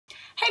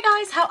Hey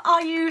guys, how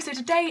are you? So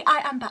today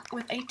I am back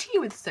with a Tea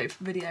with Soph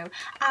video,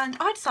 and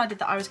I decided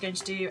that I was going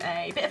to do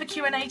a bit of a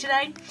Q&A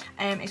today.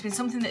 It's been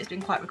something that's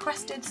been quite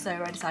requested, so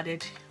I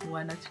decided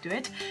why not to do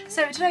it.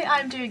 So today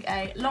I'm doing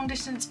a long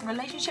distance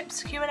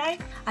relationships Q&A.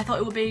 I thought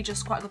it would be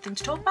just quite a good thing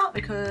to talk about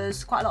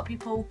because quite a lot of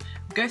people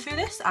go through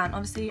this, and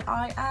obviously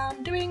I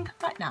am doing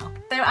right now.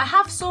 So I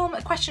have some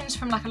questions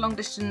from like a long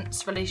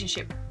distance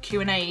relationship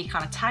Q&A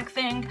kind of tag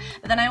thing,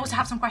 but then I also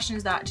have some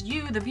questions that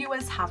you, the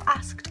viewers, have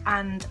asked,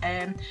 and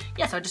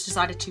yeah, so I just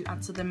decided to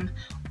answer them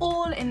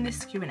all in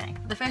this Q&A.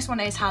 The first one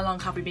is, how long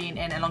have we been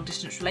in a long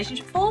distance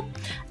relationship for?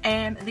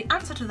 The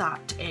answer to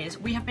that is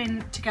we have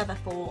been together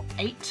for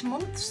 8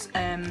 months,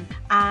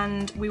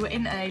 and we were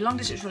in a long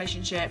distance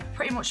relationship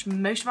pretty much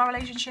most of our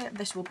relationship.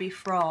 This will be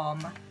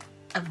from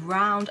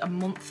around a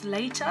month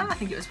later. I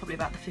think it was probably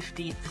about the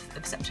 15th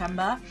of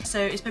September. So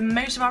it's been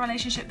most of our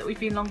relationship that we've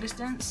been long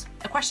distance.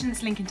 A question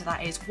that's linking to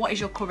that is, what is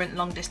your current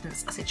long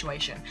distance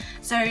situation?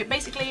 So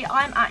basically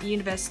I'm at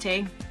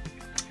university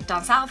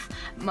down south.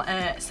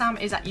 Sam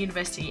is at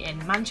university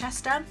in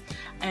Manchester.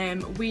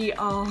 We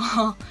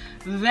are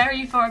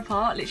very far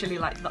apart, literally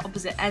like the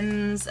opposite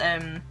ends,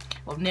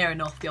 well, near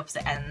enough the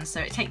opposite ends.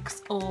 So it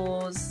takes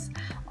us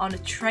on a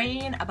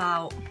train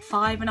about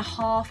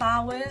 5.5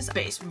 hours, but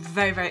it's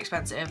very, very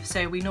expensive.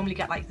 So we normally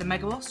get like the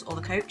megabus or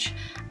the coach,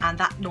 and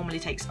that normally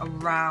takes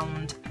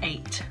around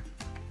 8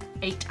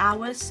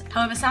 hours.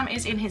 However, Sam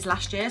is in his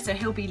last year, so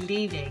he'll be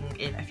leaving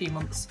in a few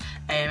months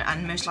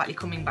and most likely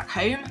coming back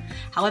home.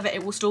 However,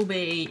 it will still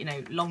be, you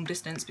know, long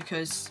distance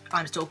because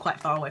I'm still quite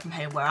far away from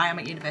home where I am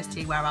at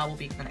university, where I will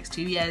be for the next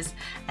 2 years.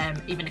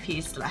 Even if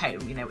he's still at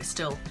home, you know, it's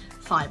still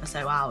 5 or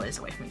so hours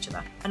away from each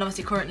other. And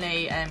obviously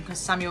currently, because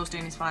Samuel's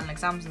doing his final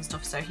exams and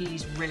stuff, so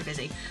he's really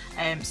busy.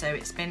 So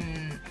it's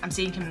been, I'm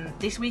seeing him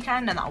this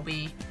weekend, and that'll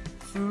be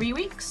 3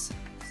 weeks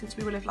since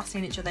we will have last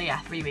seen each other. Yeah,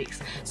 3 weeks.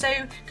 So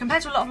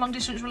compared to a lot of long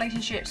distance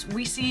relationships,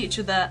 we see each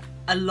other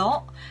a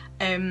lot.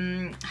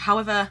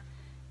 However,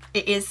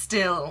 it is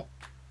still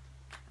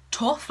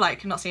tough,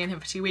 like not seeing him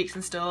for 2 weeks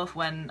and stuff,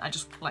 when I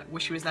just like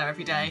wish he was there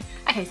every day.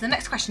 Okay, so the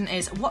next question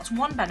is, what's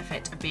one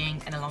benefit of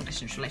being in a long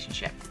distance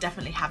relationship? It's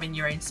definitely having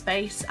your own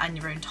space and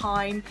your own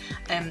time.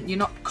 You're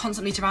not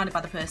constantly surrounded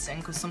by the person,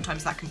 because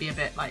sometimes that can be a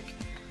bit like,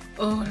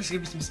 oh, just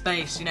give me some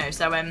space, you know.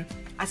 So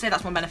I'd say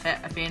that's one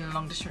benefit of being in a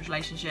long distance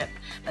relationship.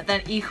 But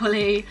then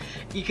equally,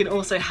 you can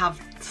also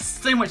have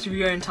so much of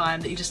your own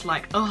time that you just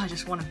like, oh, I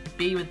just want to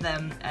be with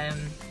them.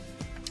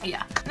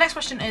 Yeah. The next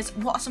question is,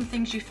 what are some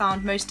things you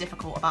found most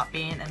difficult about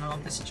being in a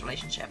long distance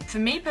relationship? For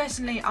me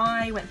personally,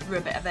 I went through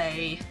a bit of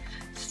a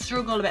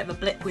struggle, a bit of a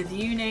blip with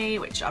uni,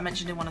 which I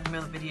mentioned in one of the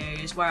other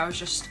videos, where I was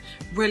just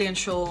really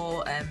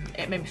unsure.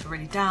 It made me feel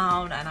really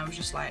down, and I was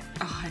just like,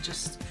 oh, I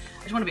just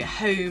want to be at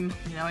home,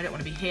 you know, I don't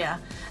want to be here.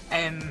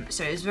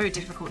 So it was very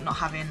difficult not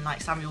having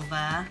like Samuel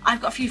there. I've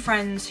got a few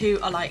friends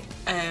who are like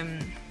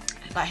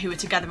who are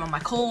together on my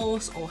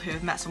course, or who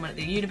have met someone at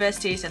the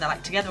university, so they're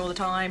like together all the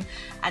time,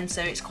 and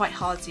so it's quite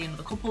hard seeing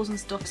other couples and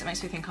stuff, so it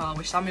makes me think, oh, I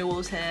wish Samuel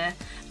was here.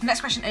 The next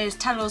question is,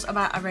 tell us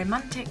about a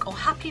romantic or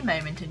happy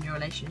moment in your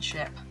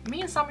relationship. Me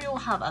and Samuel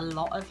have a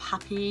lot of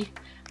happy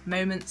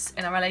moments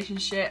in our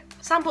relationship.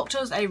 Sam booked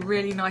us a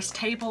really nice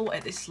table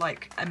at this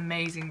like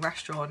amazing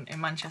restaurant in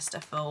Manchester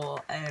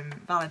for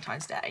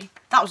Valentine's Day.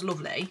 That was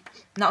lovely,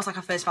 and that was like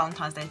our first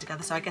Valentine's Day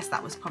together, so I guess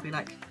that was probably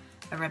like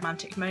a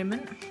romantic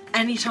moment.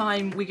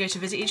 Anytime we go to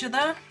visit each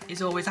other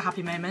is always a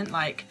happy moment,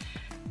 like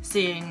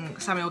seeing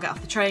Samuel get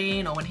off the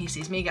train, or when he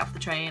sees me get off the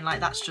train, like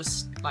that's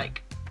just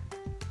like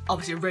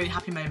obviously a really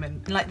happy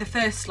moment. And like the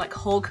first like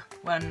hug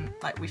when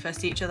like we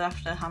first see each other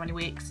after how many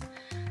weeks,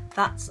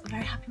 that's a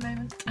very happy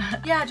moment.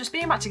 Yeah, just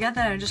being back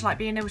together and just like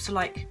being able to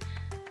like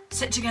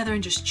sit together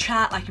and just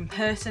chat like in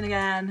person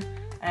again.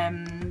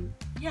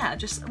 Yeah,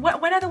 just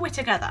whenever we're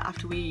together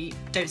after we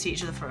don't see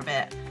each other for a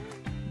bit,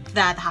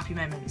 they're the happy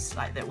moments,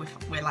 like that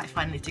we're like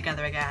finally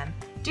together again.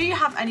 Do you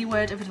have any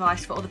word of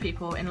advice for other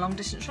people in long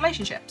distance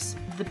relationships?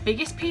 The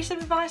biggest piece of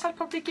advice I'd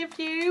probably give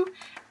you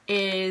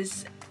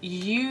is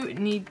you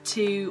need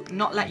to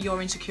not let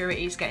your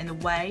insecurities get in the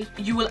way.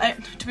 You will,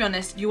 to be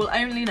honest, you will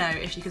only know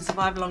if you can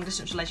survive a long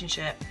distance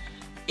relationship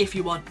if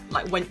you want,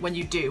 like when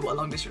you do a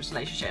long distance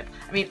relationship.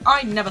 I mean,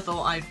 I never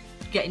thought I'd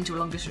get into a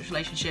long distance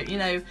relationship, you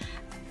know.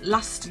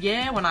 Last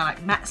year when I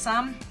like met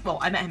Sam, well,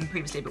 I met him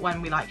previously, but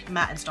when we like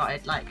met and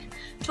started like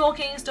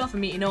talking and stuff and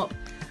meeting up,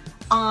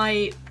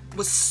 I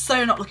was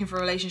so not looking for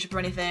a relationship or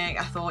anything.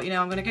 I thought, you know,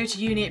 I'm gonna go to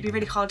uni, it'd be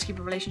really hard to keep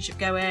a relationship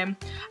going.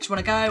 I just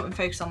wanna go and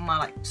focus on my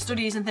like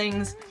studies and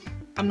things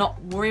and not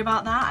worry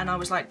about that. And I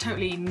was like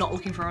totally not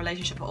looking for a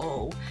relationship at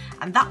all.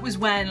 And that was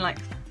when like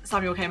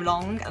Samuel came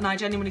along, and I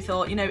genuinely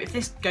thought, you know, if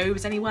this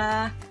goes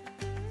anywhere,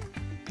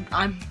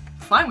 I'm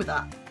fine with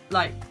that.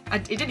 Like,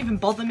 it didn't even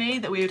bother me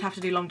that we would have to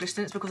do long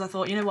distance, because I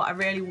thought, you know what, I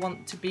really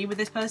want to be with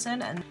this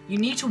person, and you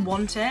need to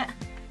want it.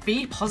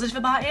 Be positive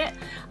about it.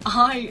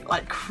 I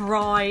like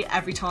cry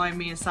every time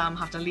me and Sam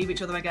have to leave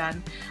each other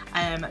again,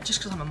 just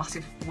because I'm a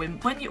massive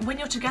wimp. When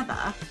you're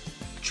together,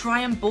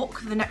 try and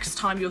book the next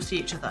time you'll see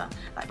each other.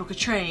 Like book a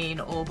train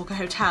or book a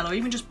hotel, or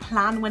even just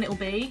plan when it'll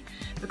be,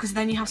 because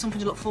then you have something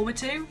to look forward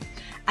to.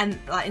 And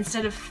like,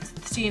 instead of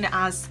seeing it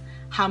as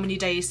how many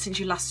days since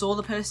you last saw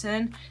the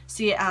person,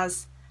 see it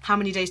as how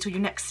many days till you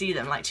next see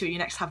them, like till you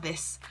next have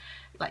this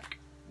like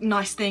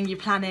nice thing you're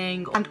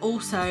planning. And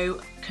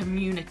also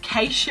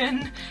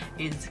communication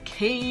is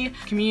key.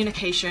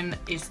 Communication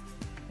is,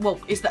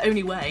 well, it's the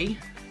only way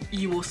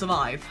you will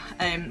survive.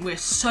 We're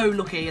so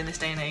lucky in this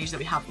day and age that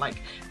we have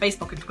like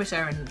Facebook and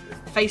Twitter and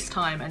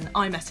FaceTime and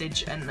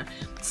iMessage and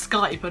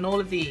Skype and all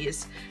of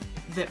these,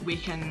 that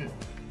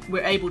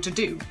we're able to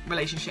do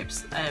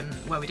relationships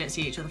where we don't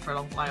see each other for a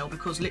long while,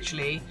 because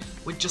literally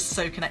we're just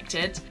so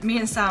connected. Me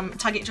and Sam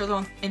tag each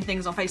other in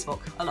things on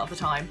Facebook a lot of the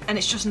time, and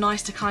it's just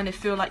nice to kind of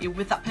feel like you're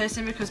with that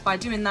person, because by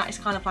doing that it's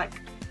kind of like,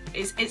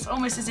 it's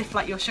almost as if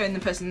like you're showing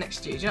the person next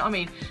to you, do you know what I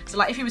mean? So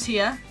like if he was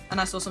here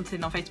and I saw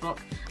something on Facebook,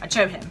 I'd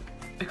show him.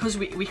 Because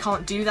we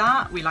can't do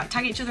that, we like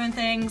tag each other in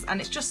things, and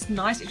it's just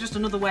nice. It's just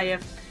another way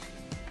of,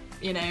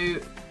 you know,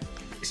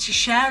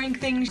 sharing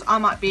things. I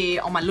might be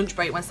on my lunch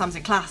break when Sam's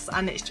in class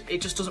and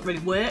it just doesn't really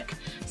work.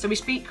 So we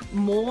speak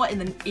more in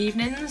the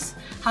evenings.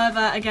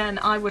 However, again,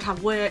 I would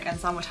have work and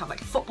Sam would have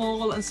like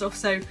football and stuff,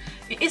 so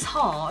it is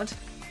hard,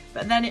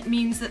 but then it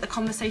means that the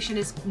conversation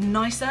is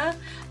nicer.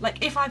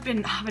 Like if I've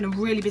been having a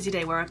really busy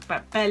day where I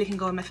barely can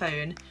go on my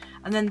phone,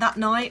 and then that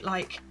night,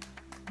 like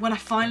when I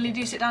finally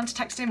do sit down to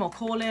text him or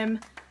call him,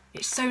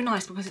 it's so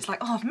nice, because it's like,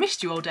 oh, I've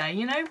missed you all day,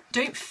 you know?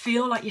 Don't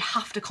feel like you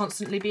have to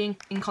constantly be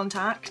in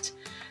contact,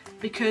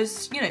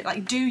 because, you know,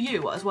 like, do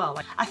you as well.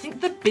 Like, I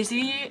think the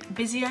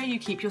busier you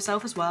keep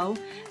yourself as well,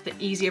 the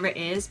easier it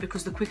is,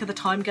 because the quicker the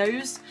time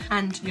goes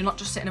and you're not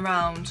just sitting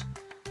around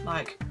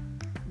like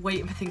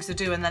waiting for things to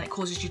do, and then it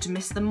causes you to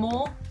miss them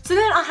more. So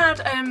then I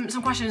had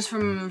some questions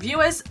from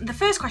viewers. The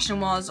first question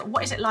was,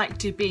 what is it like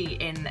to be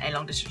in a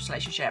long distance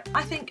relationship?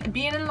 I think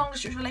being in a long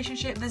distance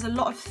relationship, there's a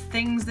lot of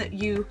things that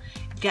you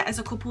get as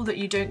a couple that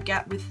you don't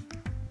get with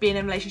being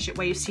in a relationship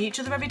where you see each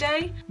other every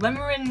day. When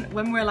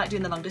we're like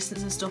doing the long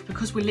distance and stuff,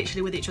 because we're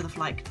literally with each other for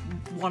like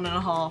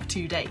 1.5 to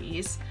 2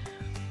 days,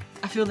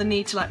 I feel the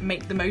need to like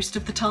make the most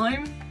of the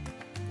time,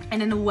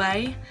 and in a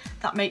way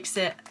that makes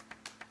it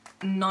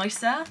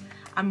nicer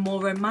and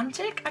more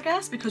romantic, I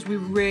guess, because we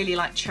really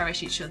like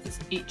cherish each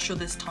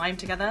other's time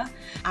together,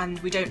 and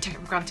we don't take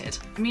it for granted.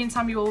 Me and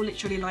Samuel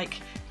literally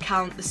like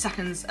count the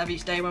seconds of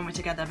each day when we're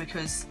together,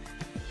 because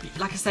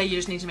like I say, you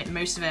just need to make the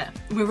most of it.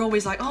 We're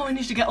always like, oh, I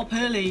need to get up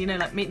early, you know,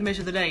 like make the most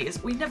of the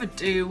days. We never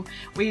do.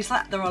 We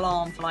set their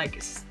alarm for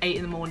like 8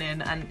 in the morning,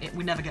 and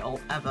we never get up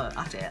ever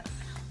at it.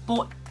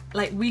 But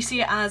like we see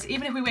it as,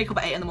 even if we wake up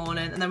at 8 in the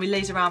morning and then we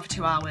laze around for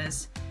 2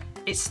 hours,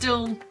 it's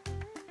still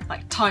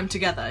like time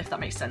together, if that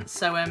makes sense.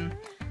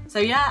 So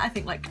yeah, I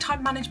think like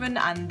time management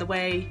and the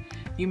way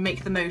you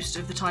make the most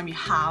of the time you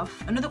have.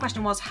 Another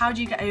question was, how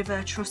do you get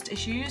over trust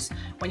issues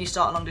when you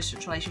start a long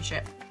distance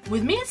relationship?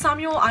 With me and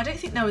Samuel, I don't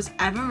think there was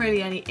ever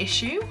really any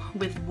issue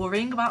with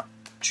worrying about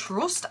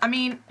trust. I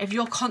mean, if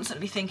you're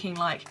constantly thinking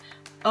like,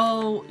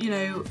 oh, you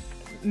know,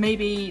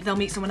 maybe they'll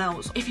meet someone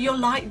else. If you're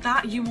like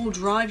that, you will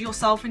drive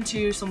yourself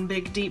into some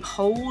big deep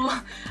hole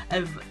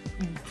of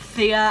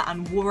fear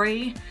and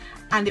worry,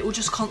 and it will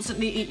just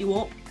constantly eat you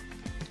up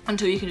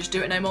until you can just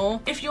do it no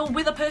more. If you're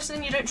with a person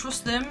and you don't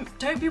trust them,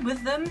 don't be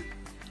with them.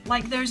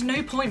 Like, there's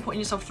no point putting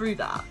yourself through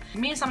that.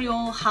 Me and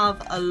Samuel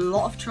have a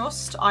lot of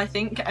trust, I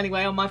think.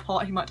 Anyway, on my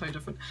part, he might tell you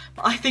different,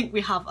 but I think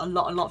we have a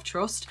lot of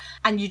trust,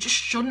 and you just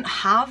shouldn't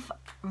have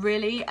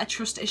really a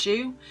trust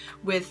issue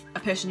with a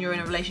person you're in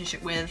a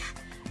relationship with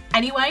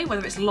anyway,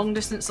 whether it's long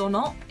distance or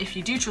not. If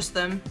you do trust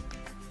them,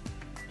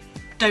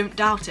 don't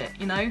doubt it,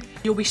 you know?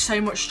 You'll be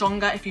so much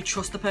stronger if you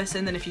trust the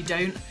person than if you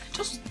don't.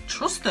 Just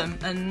trust them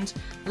and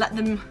let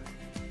them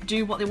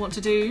do what they want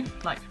to do,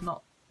 like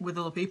not with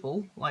other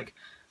people, like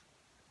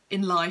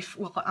in life.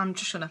 Well, I'm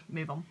just gonna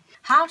move on.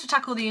 How to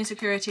tackle the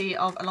insecurity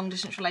of a long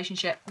distance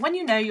relationship when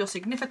you know your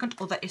significant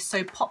other is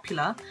so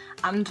popular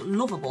and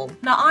lovable.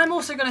 Now, I'm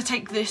also gonna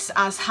take this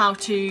as how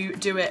to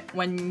do it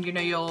when you know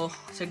your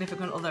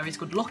significant other is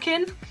good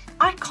looking.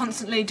 I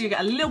constantly do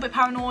get a little bit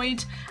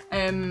paranoid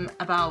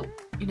about,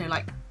 you know,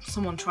 like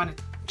someone trying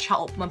to chat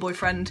up my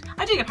boyfriend.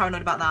 I do get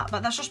paranoid about that,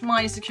 but that's just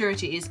my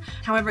insecurities.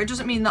 However, it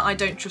doesn't mean that I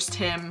don't trust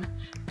him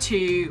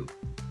to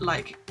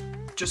like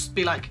just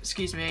be like,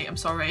 excuse me, I'm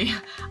sorry,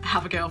 I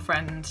have a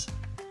girlfriend,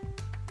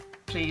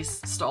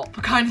 please stop,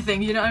 kind of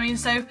thing, you know what I mean?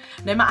 So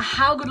no matter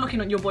how good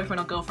looking your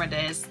boyfriend or girlfriend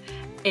is,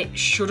 it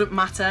shouldn't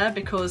matter,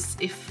 because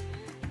if,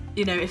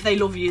 you know, if they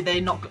love you, they're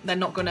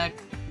not gonna,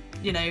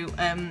 you know,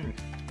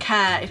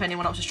 care if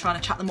anyone else is trying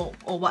to chat them up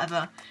or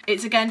whatever.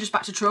 It's again just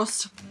back to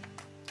trust.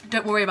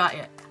 Don't worry about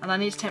it. And I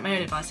need to take my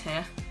own advice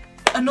here.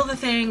 Another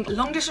thing,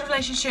 long distance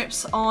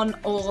relationships aren't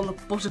all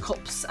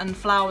buttercups and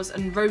flowers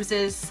and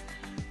roses.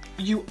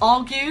 You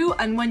argue,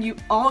 and when you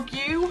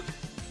argue,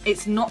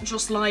 it's not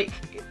just like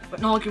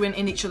arguing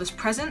in each other's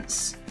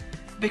presence,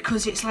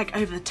 because it's like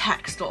over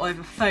text or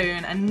over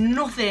phone, and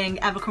nothing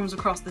ever comes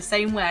across the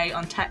same way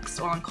on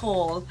text or on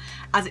call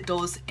as it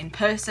does in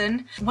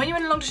person. When you're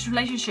in a long distance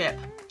relationship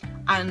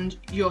and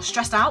you're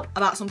stressed out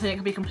about something that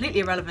can be completely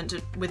irrelevant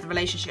with the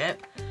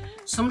relationship,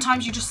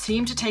 sometimes you just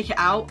seem to take it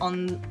out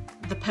on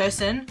the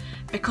person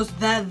because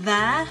they're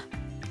there,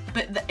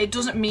 but it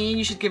doesn't mean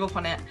you should give up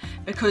on it,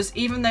 because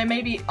even though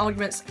maybe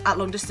arguments at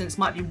long distance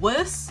might be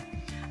worse,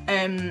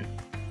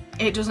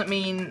 it doesn't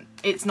mean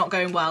it's not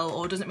going well,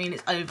 or it doesn't mean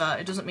it's over,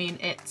 it doesn't mean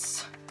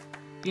it's,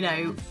 you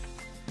know,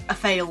 a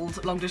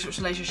failed long distance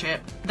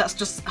relationship. That's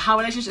just how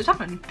relationships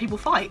happen. People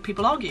fight,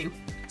 people argue.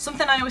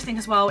 Something I always think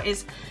as well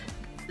is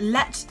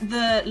let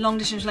the long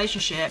distance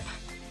relationship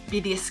be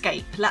the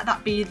escape. Let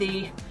that be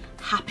the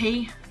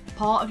happy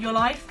part of your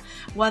life.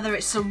 Whether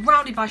it's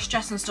surrounded by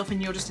stress and stuff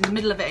and you're just in the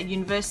middle of it at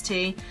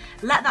university,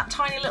 let that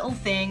tiny little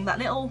thing, that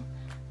little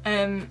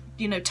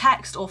you know,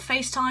 text or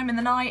FaceTime in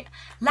the night,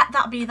 let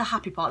that be the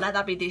happy part, let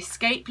that be the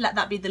escape, let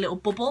that be the little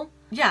bubble.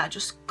 Yeah,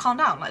 just calm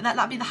down, like let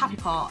that be the happy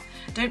part.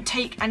 Don't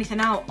take anything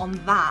out on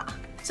that.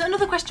 So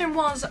another question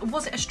was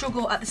it a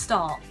struggle at the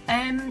start?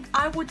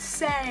 I would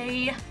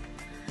say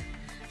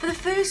for the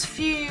first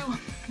few,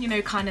 you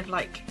know, kind of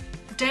like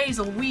days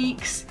or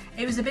weeks,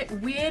 it was a bit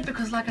weird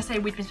because, like I say,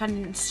 we'd been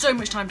spending so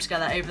much time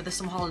together over the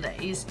summer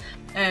holidays,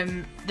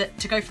 that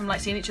to go from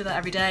like seeing each other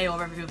every day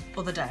or every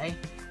other day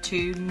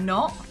to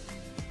not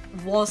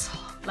was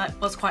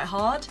quite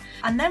hard.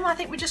 And then I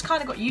think we just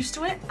kind of got used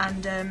to it,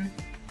 and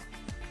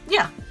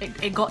yeah,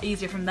 it got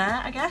easier from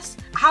there, I guess.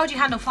 How do you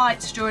handle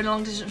fights during a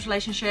long distance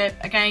relationship?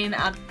 Again,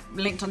 I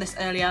linked on this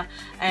earlier,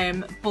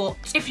 but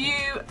if you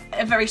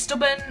are very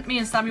stubborn, me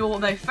and Samuel are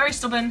both very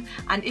stubborn,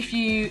 and if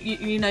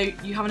you know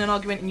you're having an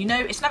argument and you know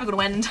it's never going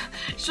to end,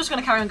 it's just going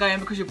to carry on going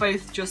because you're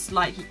both just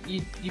like,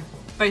 you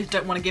both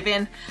don't want to give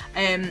in,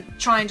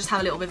 try and just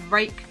have a little bit of a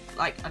break.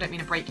 Like, I don't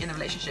mean a break in the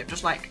relationship,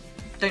 just like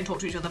don't talk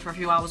to each other for a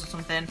few hours or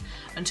something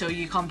until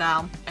you calm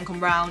down and come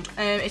round.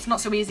 It's not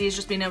so easy as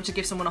just being able to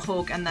give someone a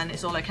hug and then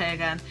it's all okay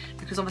again,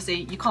 because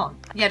obviously you can't.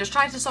 Yeah, just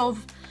try to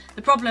solve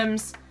the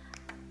problems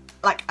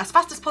like as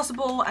fast as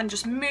possible and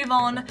just move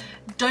on.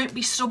 Don't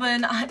be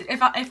stubborn.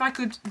 If I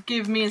could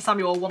give me and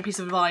Samuel one piece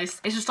of advice,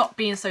 it's to stop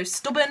being so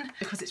stubborn,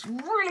 because it's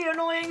really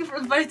annoying for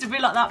us both to be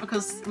like that,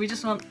 because we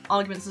just want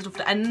arguments and stuff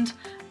to end,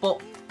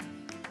 but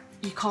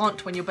you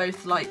can't when you're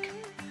both like,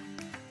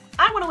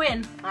 I want to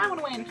win, I want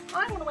to win,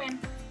 I want to win,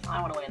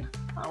 I want to win,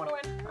 I want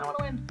to win, I want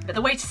to win. But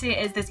the way to see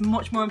it is there's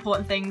much more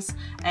important things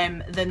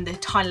than the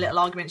tiny little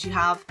arguments you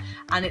have,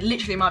 and it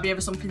literally might be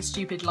over something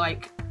stupid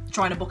like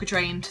trying to book a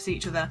train to see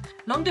each other.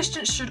 Long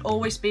distance should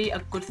always be a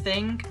good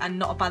thing and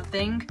not a bad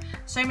thing.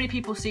 So many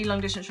people see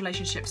long distance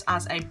relationships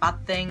as a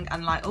bad thing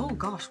and like, oh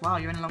gosh, wow,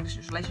 you're in a long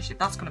distance relationship,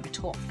 that's going to be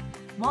tough.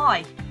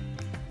 Why?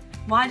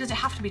 Why does it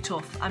have to be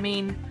tough? I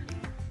mean,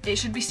 it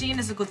should be seen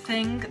as a good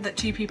thing that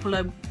two people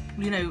are,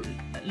 you know,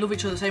 love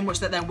each other so much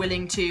that they're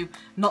willing to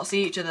not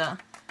see each other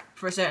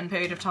for a certain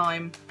period of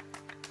time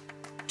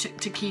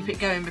to keep it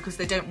going, because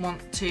they don't want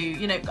to,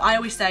 you know, I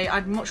always say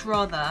I'd much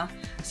rather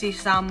see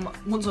Sam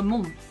once a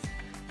month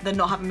than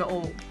not have him at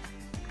all.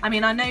 I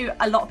mean, I know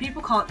a lot of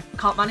people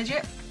can't manage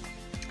it,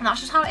 and that's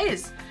just how it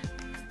is,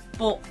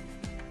 but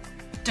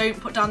don't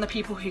put down the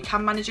people who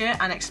can manage it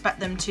and expect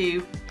them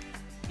to,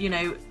 you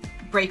know,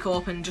 break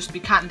up and just be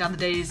counting down the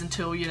days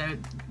until, you know,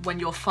 when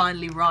you're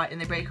finally right and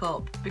they break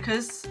up.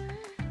 Because,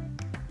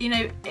 you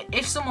know,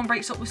 if someone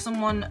breaks up with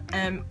someone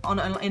in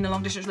a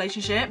long distance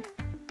relationship,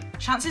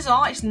 chances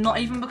are it's not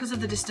even because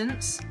of the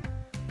distance.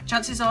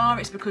 Chances are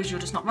it's because you're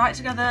just not right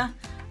together.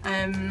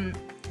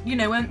 You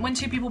know, when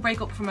two people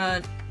break up from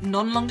a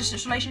non-long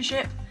distance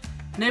relationship,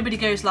 nobody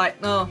goes like,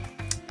 oh,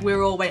 we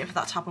were all waiting for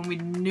that to happen, we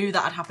knew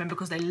that had happened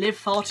because they live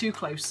far too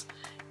close.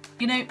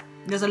 You know,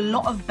 there's a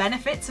lot of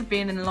benefits of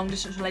being in a long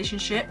distance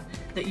relationship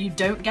that you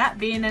don't get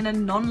being in a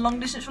non-long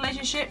distance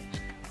relationship.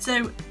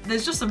 So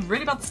there's just some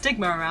really bad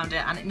stigma around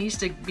it, and it needs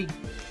to be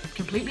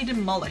completely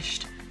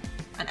demolished.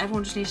 And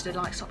everyone just needs to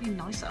like stop being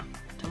nicer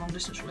to long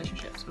distance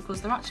relationships,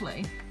 because they're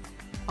actually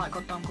quite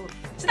goddamn good.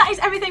 So that is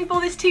everything for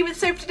this tea with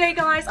Soph today,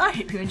 guys. I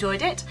hope you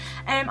enjoyed it.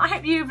 I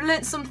hope you've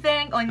learnt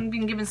something or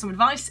been given some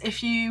advice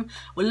if you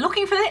were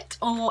looking for it,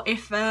 or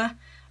if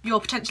you're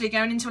potentially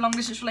going into a long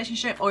distance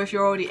relationship, or if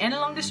you're already in a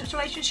long distance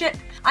relationship.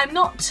 I'm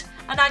not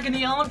an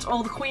agony aunt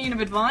or the queen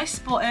of advice,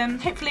 but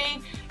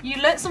hopefully you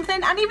learnt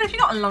something, and even if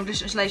you're not in a long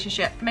distance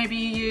relationship, maybe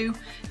you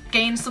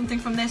gained something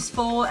from this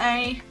for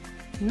a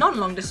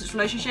non-long distance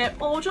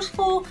relationship, or just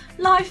for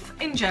life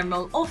in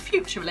general, or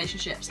future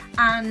relationships.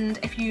 And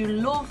if you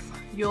love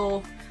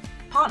your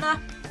partner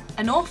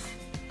enough,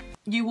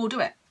 you will do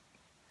it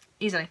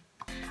easily.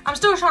 I'm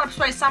still trying to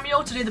persuade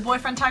Samuel to do the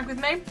boyfriend tag with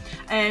me,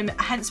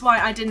 hence why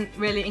I didn't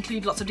really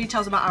include lots of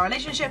details about our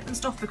relationship and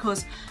stuff,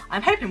 because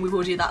I'm hoping we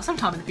will do that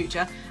sometime in the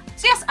future.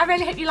 So yes, I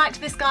really hope you liked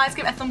this, guys.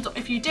 Give it a thumbs up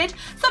if you did,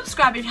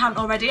 subscribe if you haven't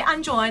already,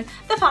 and join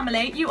the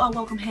family. You are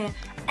welcome here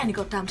any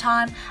goddamn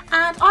time,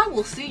 and I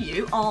will see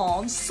you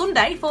on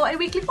Sunday for a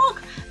weekly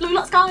vlog. Love you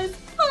lots, guys.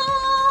 Bye.